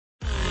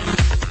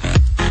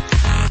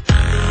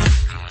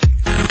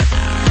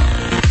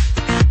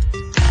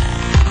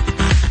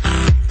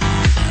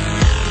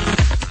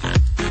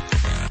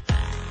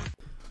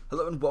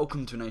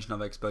welcome to Nation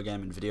of Expert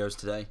Gaming videos.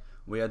 Today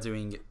we are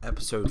doing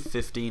episode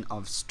 15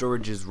 of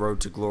Sturridge's Road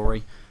to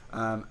Glory.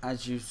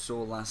 As you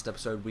saw last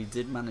episode, we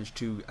did manage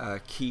to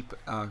keep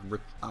our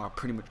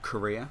pretty much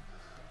career.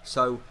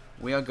 So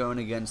we are going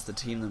against the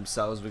team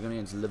themselves. We're going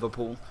against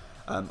Liverpool.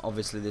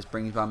 Obviously this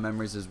brings back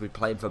memories as we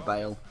played for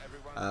Bale.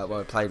 Well,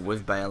 I played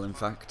with Bale in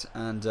fact.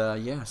 And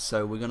yeah,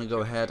 so we're going to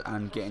go ahead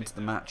and get into the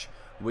match.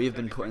 We have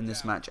been put in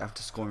this match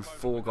after scoring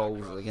 4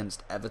 goals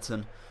against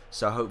Everton.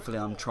 So hopefully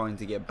I'm trying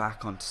to get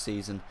back onto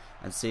season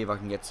and see if I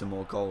can get some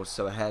more goals.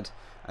 So ahead,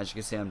 as you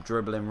can see, I'm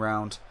dribbling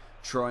round,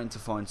 trying to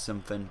find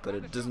something, but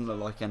it doesn't look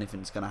like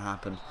anything's going to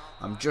happen.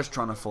 I'm just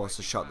trying to force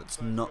a shot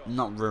that's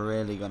not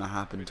really going to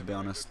happen, to be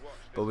honest.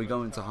 But we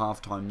go into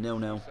half-time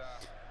 0-0.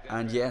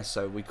 And yeah,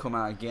 so we come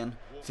out again,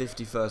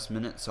 51st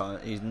minute, so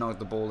he's knocked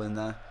the ball in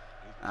there.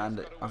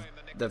 And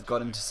they've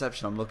got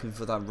interception. I'm looking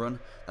for that run.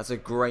 That's a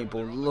great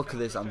ball. Look at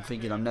this. I'm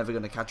thinking I'm never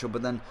going to catch up,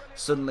 but then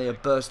suddenly a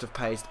burst of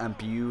pace and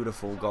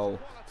beautiful goal.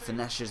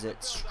 Finishes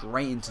it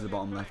straight into the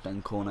bottom left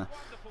hand corner.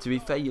 To be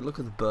fair, you look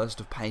at the burst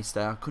of pace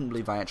there. I couldn't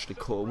believe I actually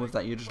caught him with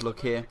that. You just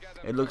look here.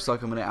 It looks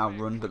like I'm going to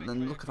outrun, but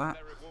then look at that.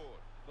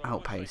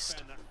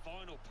 Outpaced.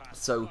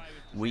 So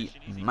we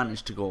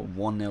managed to go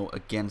 1-0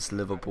 against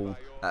Liverpool.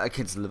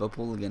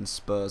 Against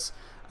Spurs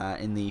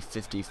in the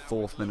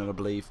 54th minute, I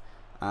believe.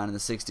 And in the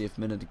 60th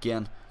minute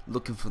again,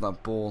 looking for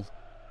that ball.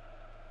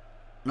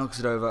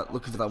 Knocks it over,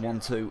 looking for that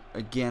 1-2.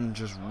 Again,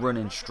 just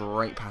running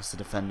straight past the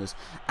defenders.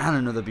 And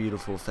another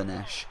beautiful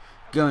finish.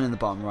 Going in the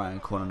bottom right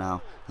hand corner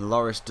now.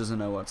 Loris doesn't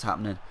know what's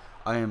happening.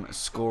 I am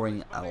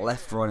scoring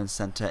left, right and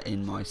centre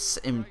in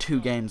 2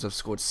 games. I've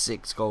scored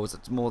 6 goals.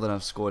 That's more than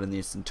I've scored in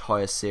this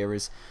entire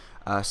series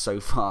so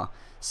far.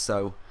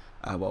 So,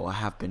 well, I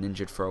have been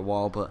injured for a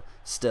while, but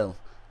still.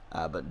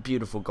 But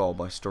beautiful goal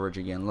by Sturridge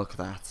again. Look at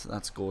that.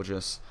 That's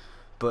gorgeous.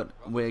 But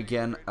we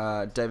again,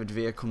 David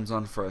Villa comes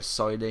on for a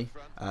sidey.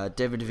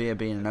 David Villa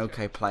being an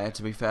okay player,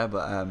 to be fair,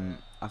 but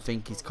I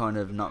think he's kind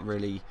of not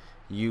really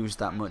used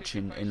that much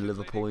in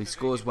Liverpool. He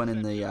scores when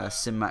in the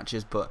sim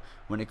matches, but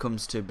when it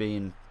comes to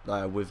being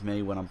with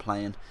me when I'm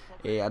playing,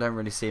 I don't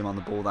really see him on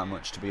the ball that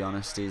much, to be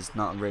honest. He's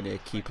not really a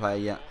key player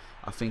yet.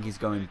 I think he's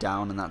going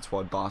down, and that's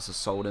why Barca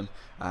sold him.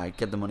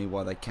 Get the money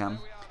while they can.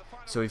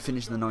 So we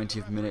finished in the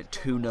 90th minute,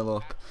 2-0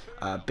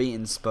 up,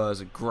 beating Spurs,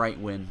 a great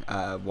win,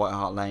 White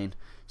Hart Lane.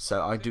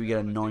 So I do get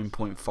a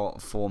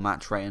 9.4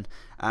 match rating,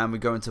 and we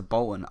go into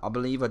Bolton. I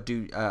believe I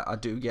do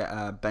get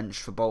a bench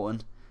for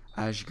Bolton,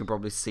 as you can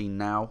probably see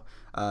now.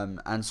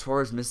 And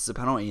Suarez misses a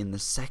penalty in the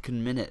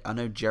 2nd minute. I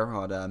know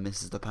Gerrard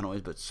misses the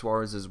penalties, but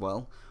Suarez as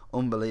well.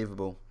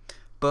 Unbelievable.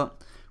 But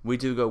we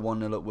do go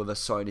 1-0 up with a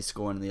sidey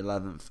score in the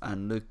 11th,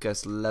 and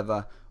Lucas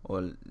Leva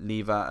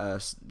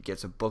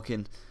gets a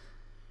booking.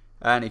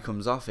 And he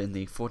comes off in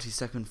the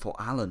 42nd for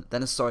Allen.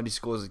 Then a side he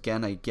scores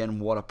again. Again,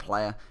 what a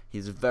player.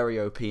 He's very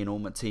OP in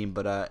Ultimate Team,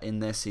 but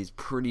in this he's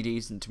pretty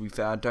decent, to be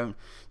fair. To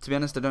be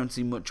honest, I don't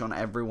see much on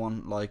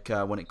everyone like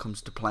when it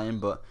comes to playing,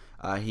 but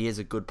he is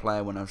a good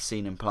player when I've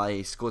seen him play.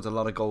 He scores a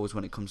lot of goals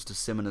when it comes to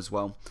Simon as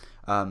well.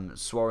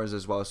 Suarez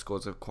as well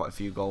scores quite a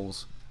few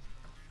goals.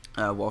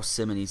 While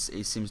Simon, he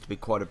seems to be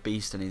quite a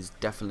beast, and he's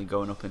definitely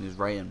going up in his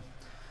rating.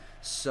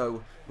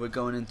 So we're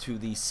going into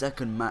the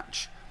second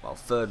match. Well,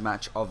 third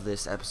match of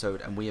this episode,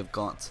 and we have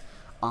got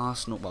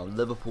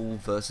Liverpool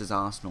versus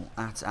Arsenal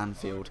at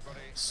Anfield.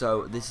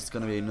 So this is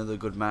going to be another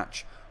good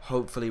match.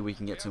 Hopefully we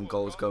can get some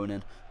goals going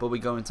in. But we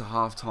go into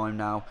half time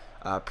now,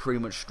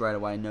 pretty much straight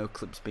away, no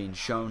clips being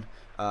shown.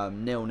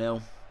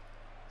 0-0.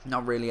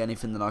 Not really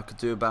anything that I could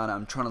do about it.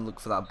 I'm trying to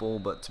look for that ball,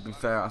 but to be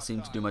fair, I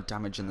seem to do my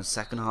damage in the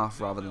second half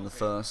rather than the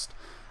first.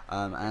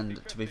 And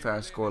to be fair,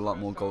 I score a lot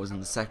more goals in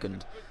the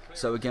second.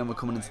 So again, we're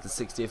coming into the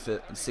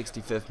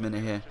 65th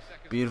minute here.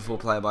 Beautiful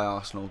play by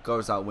Arsenal.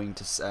 Goes out wing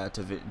to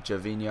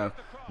Gervinho,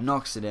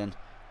 knocks it in,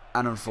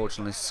 and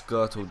unfortunately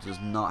Skirtle does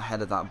not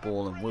header that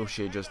ball, and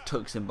Wilshere just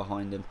tucks in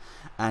behind him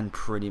and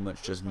pretty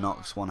much just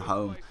knocks one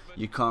home.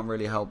 You can't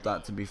really help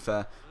that, to be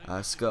fair.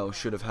 Skirtle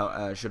should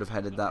have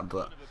headed that,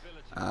 but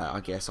I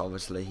guess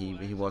obviously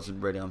he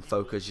wasn't really on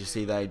focus. You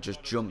see there, he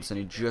just jumps and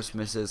he just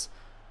misses.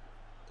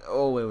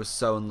 Oh, it was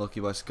so unlucky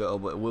by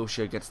Skirtle, but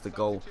Wilshere gets the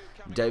goal.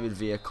 David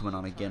Villa coming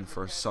on again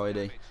for a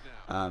sidey.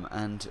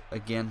 And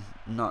again,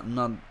 not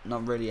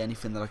really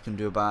anything that I can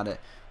do about it.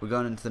 We're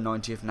going into the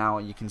 90th now,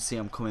 and you can see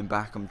I'm coming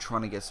back. I'm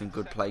trying to get some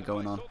good play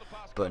going on,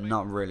 but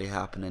not really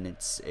happening.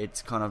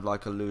 It's kind of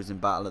like a losing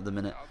battle at the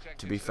minute.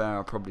 To be fair,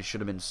 I probably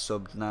should have been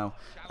subbed now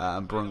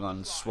and brung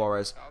on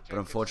Suarez, but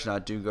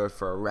unfortunately I do go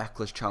for a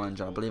reckless challenge,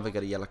 and I believe I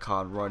get a yellow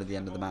card right at the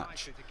end of the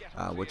match,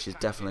 which is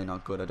definitely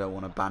not good. I don't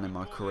want a ban in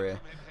my career.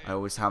 I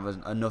always have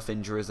enough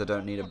injuries. I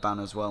don't need a ban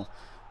as well.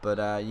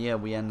 But yeah,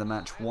 we end the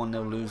match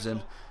 1-0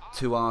 losing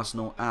to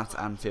Arsenal at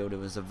Anfield. It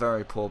was a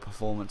very poor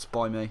performance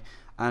by me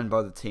and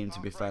by the team, to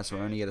be fair, so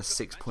I only get a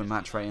 6-point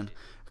match rating.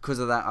 Because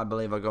of that, I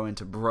believe I go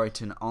into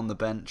Brighton on the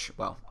bench,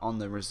 well, on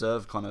the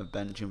reserve kind of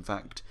bench, in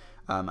fact,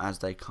 as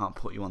they can't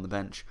put you on the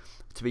bench.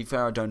 To be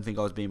fair, I don't think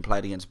I was being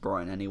played against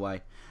Brighton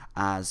anyway,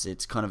 as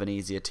it's kind of an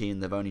easier team.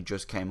 They've only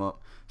just came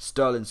up.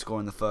 Sterling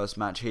scoring the first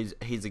match.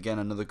 He's again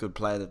another good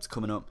player that's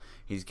coming up.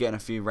 He's getting a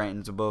few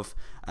ratings above,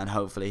 and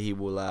hopefully he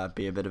will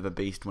be a bit of a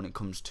beast when it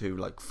comes to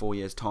like 4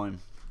 years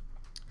time.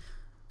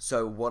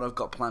 So what I've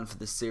got planned for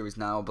this series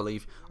now, I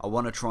believe I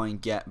want to try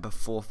and get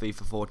before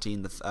FIFA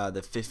 14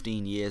 the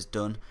 15 years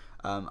done.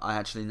 I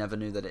actually never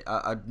knew that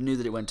I knew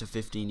that it went to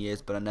 15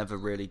 years, but I never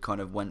really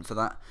kind of went for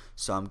that.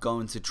 So I'm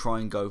going to try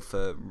and go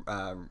for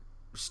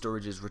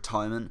Sturridge's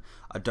retirement.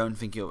 I don't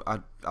think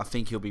I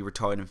think he'll be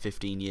retired in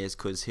 15 years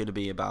because he'll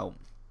be about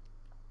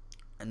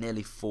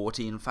nearly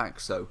 40 in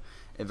fact. So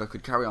if I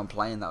could carry on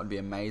playing, that would be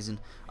amazing.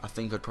 I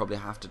think I'd probably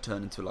have to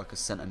turn into like a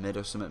centre mid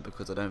or something,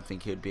 because I don't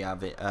think he'd be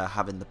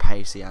having the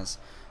pace he has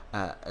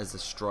as a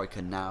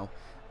striker now.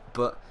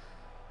 But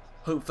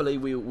hopefully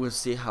we'll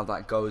see how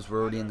that goes.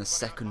 We're already in the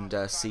second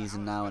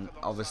season now, and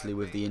obviously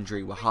with the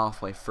injury we're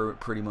halfway through it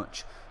pretty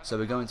much. So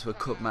we're going to a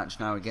cup match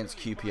now against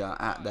QPR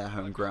at their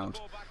home ground.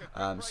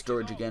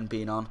 Sturridge again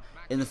being on.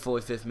 In the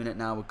 45th minute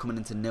now, we're coming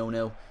into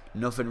 0-0.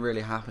 Nothing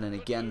really happening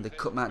again. The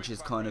cup match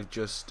is kind of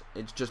just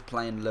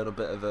playing a little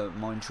bit of a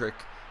mind trick.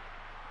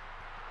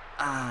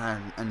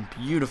 And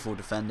beautiful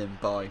defending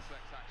by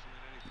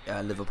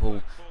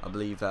Liverpool. I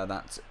believe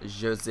that's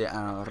Jose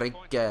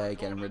Enrique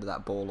getting rid of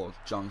that ball, or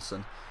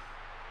Johnson.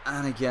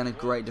 And again, a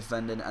great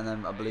defending, and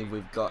then I believe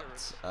we've got,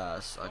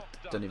 I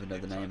don't even know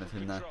the name of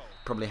him there,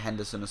 probably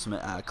Henderson or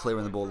something,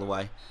 clearing the ball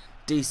away.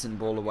 Decent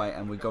ball away,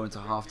 and we go into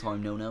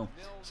half-time 0-0.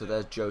 So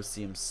there's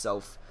Josie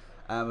himself.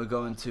 And we're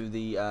going to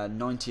the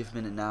 90th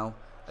minute now.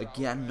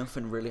 Again,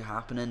 nothing really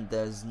happening.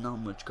 There's not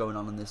much going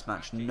on in this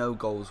match. No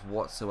goals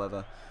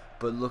whatsoever.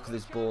 But look at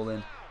this ball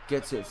in.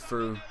 Gets it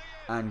through,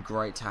 and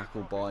great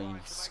tackle by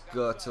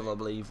Skrtel, I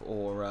believe,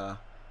 or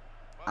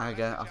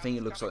Aga. I think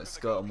it looks like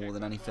Skrtel more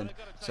than anything.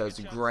 So it's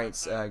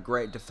a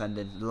great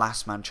defending.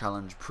 Last man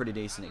challenge, pretty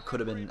decent. It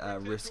could have been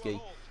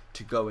risky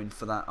to go in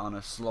for that on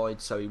a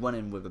slide, so he went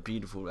in with a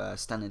beautiful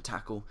standing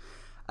tackle.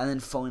 And then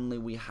finally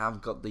we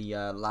have got the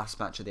last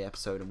match of the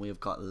episode, and we have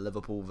got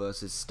Liverpool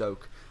versus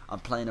Stoke. I'm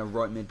playing a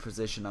right mid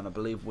position, and I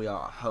believe we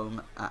are at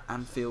home at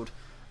Anfield,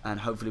 and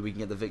hopefully we can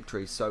get the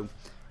victory. So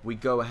we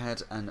go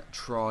ahead and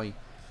try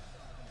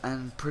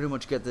and pretty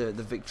much get the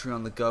victory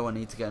on the go. I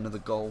need to get another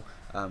goal.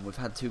 We've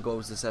had 2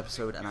 goals this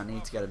episode, and I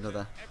need to get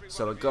another.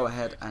 So I go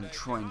ahead and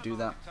try and do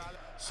that.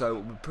 So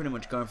we're pretty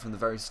much going from the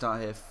very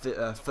start here,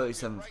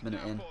 37th minute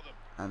in,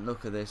 and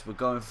look at this, we're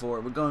going for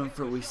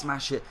it, we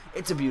smash it,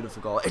 it's a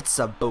beautiful goal, it's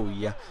a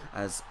BooYah,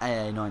 as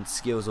AA9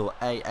 Skills, or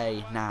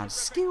AA9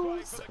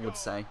 Skills would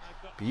say.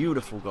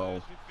 Beautiful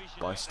goal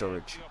by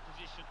Sturridge.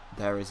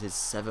 There is his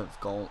 7th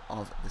goal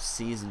of the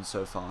season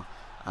so far.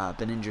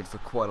 Been injured for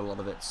quite a lot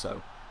of it,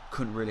 so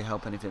couldn't really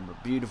help anything,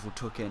 but beautiful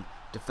tuck in.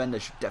 Defender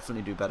should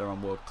definitely do better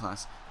on world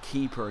class.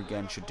 Keeper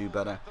again should do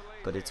better,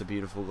 but it's a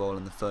beautiful goal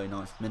in the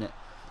 39th minute.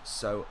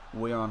 So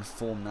we are on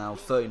form now,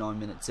 39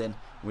 minutes in,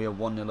 we are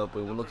 1-0 up,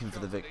 we were looking for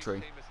the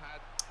victory,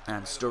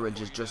 and Sturridge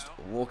is just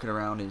walking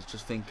around, he's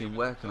just thinking,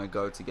 where can I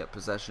go to get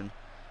possession,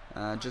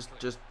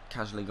 just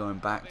casually going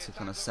back to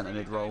kind of centre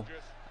mid role,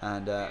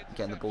 and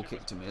getting the ball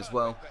kicked to me as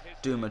well,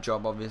 doing my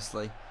job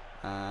obviously,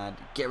 and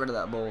get rid of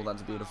that ball,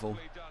 that's beautiful.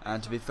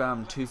 And to be fair,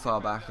 I'm too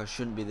far back, I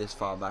shouldn't be this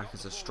far back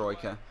as a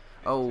striker.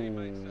 Oh,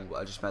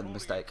 I just made the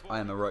mistake. I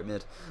am a right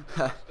mid.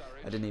 I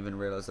didn't even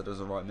realise that it was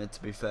a right mid,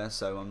 to be fair.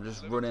 So I'm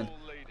just running.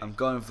 I'm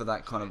going for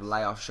that kind of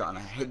layoff shot, and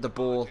I hit the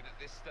ball.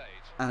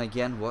 And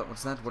again,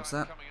 what's that? What's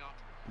that?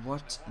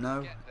 What?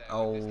 No?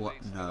 Oh,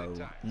 no.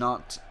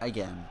 Not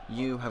again.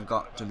 You have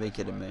got to be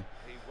kidding me.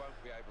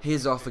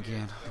 He's off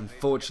again.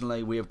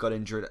 Unfortunately, we have got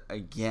injured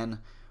again,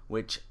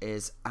 which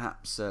is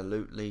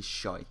absolutely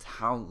shite.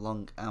 How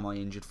long am I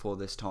injured for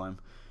this time?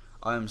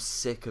 I am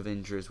sick of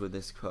injuries with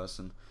this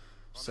person.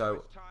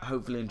 So,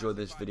 hopefully enjoy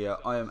this video.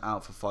 I am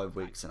out for 5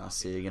 weeks, and I'll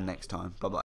see you again next time. Bye bye.